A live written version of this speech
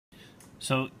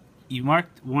So you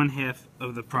marked one half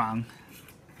of the prong,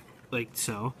 like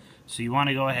so. So you want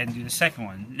to go ahead and do the second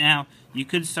one. Now, you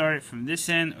could start it from this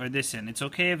end or this end. It's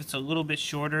okay if it's a little bit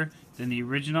shorter than the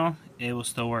original. It will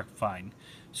still work fine.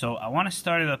 So I want to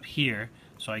start it up here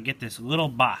so I get this little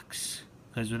box.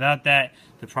 Because without that,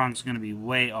 the prong's going to be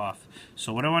way off.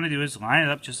 So what I want to do is line it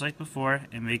up just like before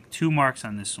and make 2 marks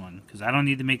on this one. Because I don't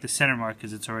need to make the center mark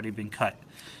because it's already been cut.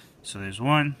 So there's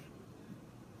 1.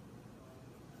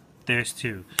 There's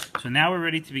 2. So now we're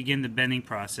ready to begin the bending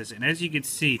process, and as you can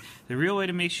see, the real way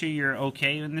to make sure you're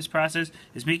okay in this process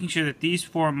is making sure that these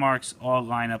 4 marks all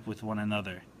line up with one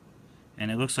another. And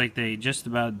it looks like they just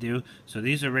about do, so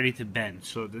these are ready to bend.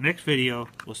 So the next video,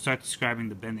 we'll start describing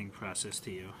the bending process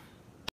to you.